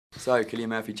So, Cillian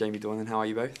Murphy, Jamie Dornan, how are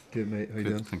you both? Good, mate. How you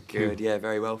doing? Thank you. Good, yeah,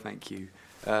 very well, thank you.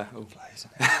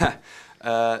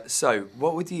 So,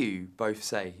 what would you both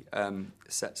say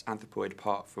sets Anthropoid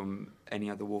apart from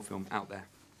any other war film out there?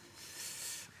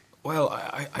 Well,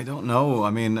 I don't know.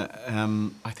 I mean,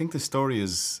 I think the story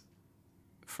is,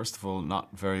 first of all, not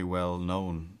very well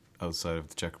known outside of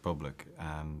the Czech Republic,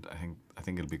 and I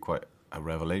think it'll be quite a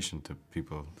revelation to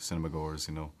people, cinema goers,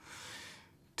 you know,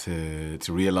 to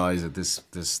realise that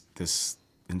this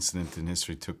incident in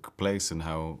history took place and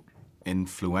how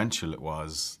influential it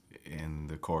was in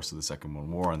the course of the Second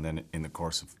World War, and then in the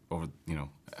course of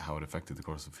how it affected the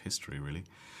course of history, really.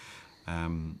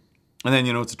 And then,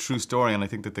 you know, it's a true story, and I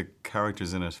think that the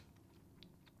characters in it,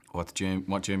 what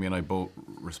Jamie and I both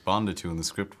responded to in the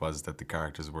script was that the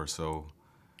characters were so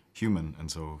human and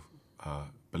so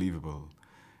believable.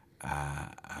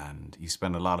 And you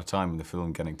spend a lot of time in the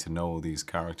film getting to know these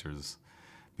characters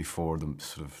before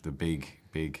the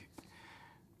big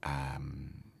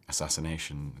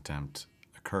assassination attempt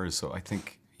occurs. So I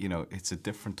think, you know, it's a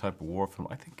different type of war film.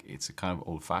 I think it's a kind of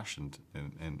old-fashioned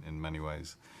in many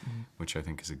ways, which I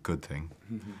think is a good thing.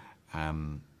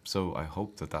 So I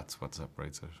hope that that's what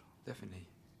separates it. Definitely.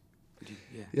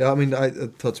 Yeah, I mean, I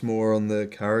touch more on the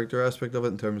character aspect of it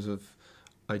in terms of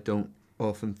I don't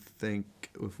often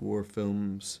think with war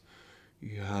films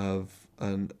you have,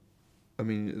 and I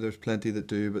mean, there's plenty that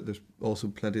do, but there's also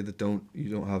plenty that don't. You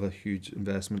don't have a huge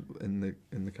investment in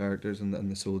the characters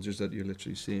and the soldiers that you're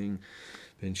literally seeing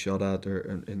being shot at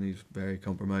or in these very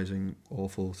compromising,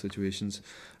 awful situations.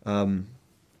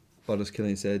 But as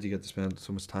Cillian said, you get to spend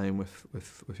so much time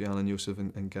with Jan and Joseph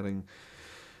and getting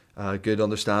a good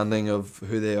understanding of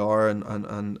who they are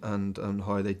and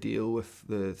how they deal with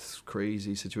this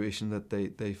crazy situation that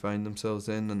they find themselves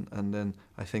in, and then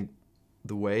I think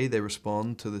the way they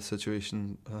respond to the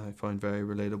situation I find very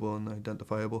relatable and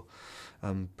identifiable,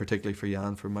 particularly for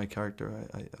Jan, for my character.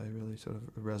 I really sort of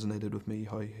resonated with me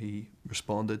how he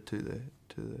responded to the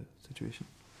situation.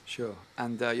 Sure.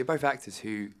 And you're both actors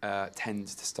who tend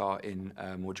to star in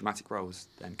more dramatic roles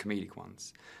than comedic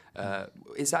ones.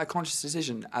 Is that a conscious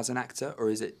decision as an actor, or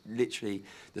is it literally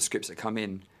the scripts that come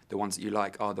in, the ones that you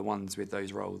like, are the ones with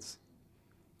those roles?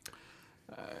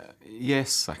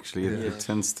 Yes, actually, it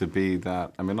tends to be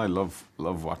that. I mean, I love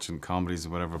watching comedies or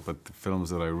whatever, but the films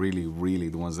that I really,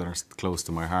 the ones that are close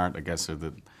to my heart, I guess, are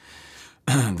the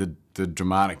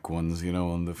dramatic ones, you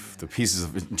know, and the pieces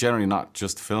of, generally not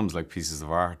just films, like pieces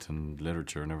of art and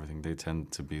literature and everything. They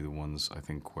tend to be the ones, I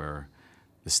think, where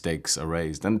the stakes are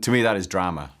raised. And to me, that is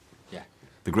drama. Yeah.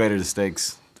 The greater the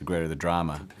stakes, the greater the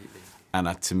drama. Completely. And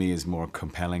that, to me, is more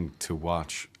compelling to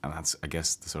watch. And that's, I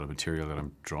guess, the sort of material that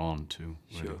I'm drawn to.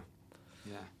 Really. Sure.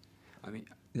 Yeah. I mean...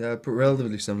 Yeah, but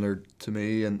relatively similar to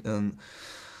me, and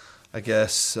I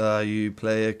guess you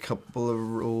play a couple of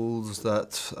roles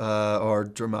that are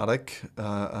dramatic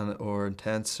or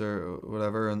intense or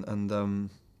whatever, and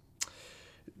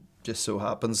just so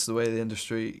happens the way the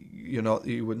industry,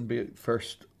 you wouldn't be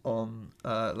first on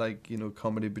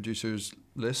comedy producers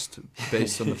list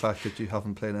based on the fact that you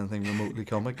haven't played anything remotely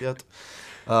comic yet.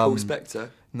 Paul Spector.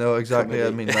 No, exactly.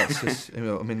 Comedy. I mean, that's just,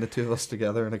 the two of us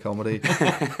together in a comedy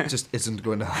just isn't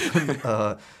going to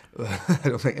happen. I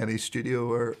don't think any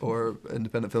studio or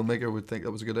independent filmmaker would think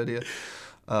that was a good idea.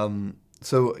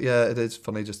 So, yeah, it is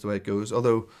funny just the way it goes.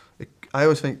 Although, I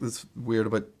always think that's weird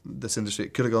about this industry.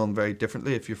 It could have gone very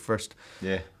differently if your first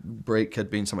break had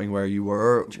been something where you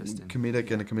were comedic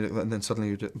in a comedic, and then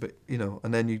suddenly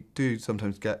and then you do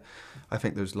sometimes get, I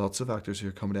think there's lots of actors who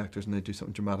are comedy actors and they do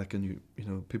something dramatic and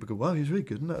people go, wow, he's really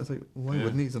good in that. I was like, why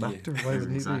wouldn't he? He's an actor. Why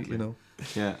wouldn't exactly. he be,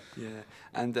 Yeah. Yeah.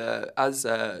 And as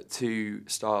two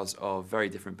stars of very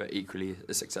different but equally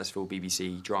successful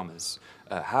BBC dramas,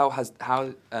 how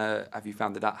have you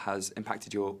found that has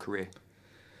impacted your career?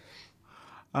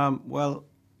 Well,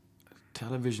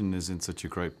 television is in such a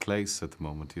great place at the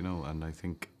moment, and I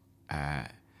think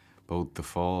both The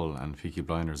Fall and Peaky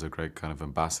Blinders are great kind of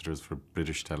ambassadors for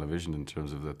British television in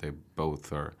terms of that they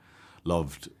both are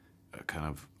loved kind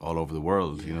of all over the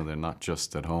world. Yeah. They're not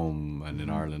just at home and in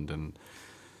Ireland, and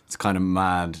it's kind of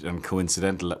mad and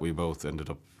coincidental that we both ended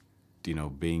up,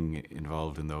 being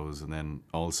involved in those and then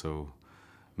also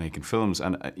making films.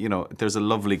 And, there's a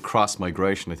lovely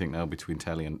cross-migration, I think, now between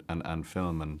telly and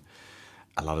film, and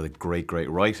a lot of the great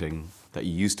writing that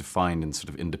you used to find in sort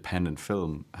of independent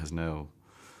film has now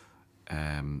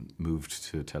moved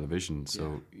to television.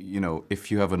 So,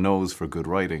 if you have a nose for good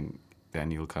writing,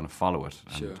 then you'll kind of follow it.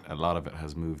 And sure. A lot of it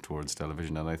has moved towards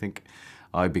television. And I think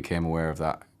I became aware of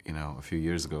that, a few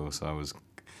years ago. So I was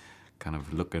kind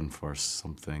of looking for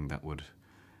something that would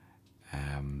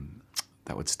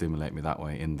would stimulate me that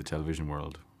way in the television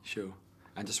world. Sure.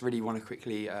 And just really want to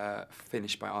quickly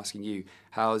finish by asking you,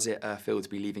 how does it feel to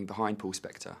be leaving behind Paul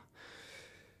Spector?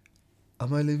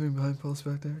 Am I leaving behind Paul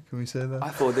Spector? Can we say that? I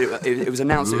thought that it was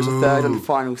announced it was the third and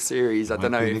final series. I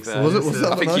don't know if... was it? Was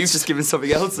that I think you've just given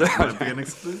something else. Might be an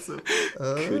exclusive.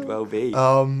 Could well be.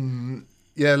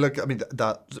 Yeah, look, I mean,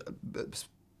 that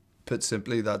put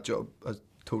simply, that job has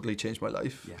totally changed my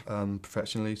life,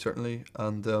 professionally, certainly.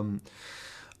 And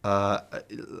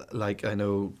like I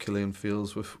know Cillian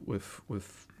feels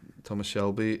with Thomas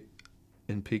Shelby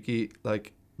in Peaky,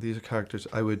 like, these are characters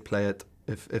I would play it.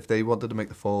 If they wanted to make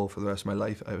The Fall for the rest of my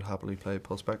life, I would happily play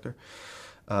Paul Spector.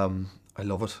 I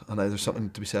love it, and there's something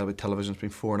to be said about television. It's been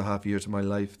 4.5 years of my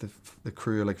life. The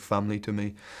crew are like family to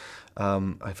me.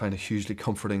 I find it hugely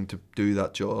comforting to do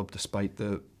that job, despite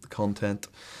the content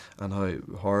and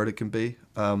how hard it can be.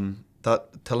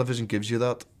 That television gives you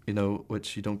that, you know,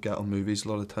 which you don't get on movies a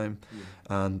lot of the time,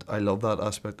 and I love that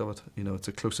aspect of it. You know, it's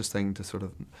the closest thing to sort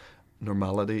of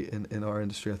normality in our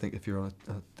industry, I think, if you're on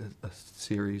a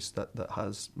series that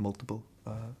has multiple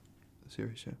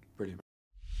series. Yeah. Brilliant.